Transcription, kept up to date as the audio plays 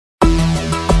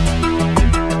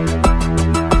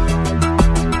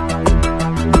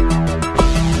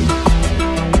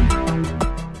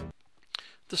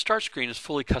The start screen is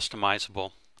fully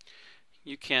customizable.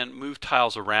 You can move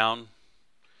tiles around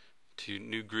to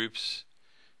new groups.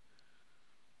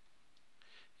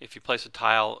 If you place a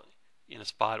tile in a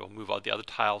spot, it will move all the other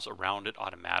tiles around it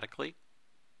automatically.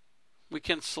 We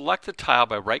can select the tile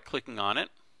by right-clicking on it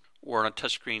or on a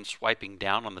touchscreen swiping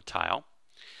down on the tile.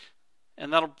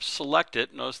 And that'll select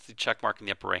it. Notice the check mark in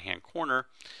the upper right-hand corner.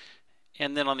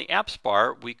 And then on the apps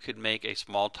bar, we could make a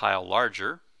small tile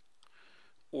larger,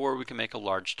 or we can make a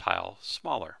large tile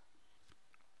smaller.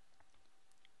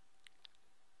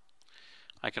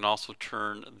 I can also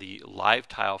turn the live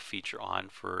tile feature on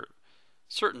for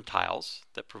certain tiles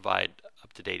that provide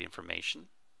up-to-date information.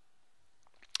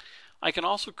 I can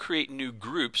also create new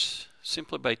groups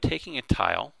simply by taking a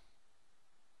tile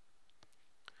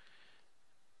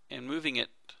and moving it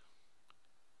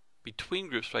between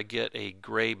groups so I get a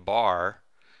gray bar,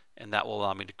 and that will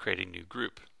allow me to create a new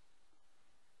group.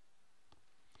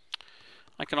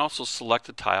 I can also select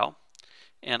a tile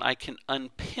and I can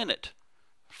unpin it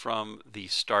from the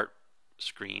start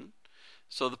screen.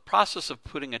 So the process of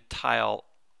putting a tile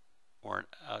or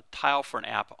a tile for an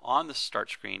app on the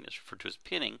start screen is referred to as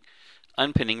pinning.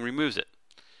 Unpinning removes it.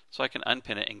 So I can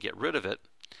unpin it and get rid of it.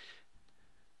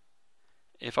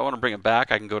 If I want to bring it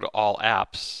back, I can go to All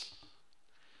Apps,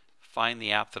 find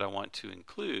the app that I want to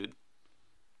include,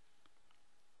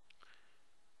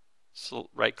 so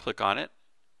right-click on it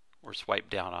or swipe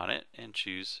down on it and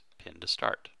choose Pin to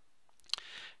Start.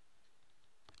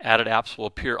 Added apps will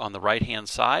appear on the right-hand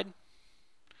side,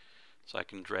 so I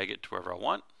can drag it to wherever I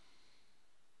want.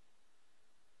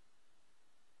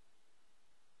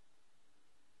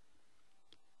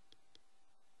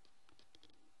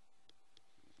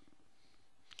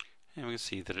 And we can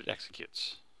see that it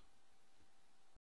executes.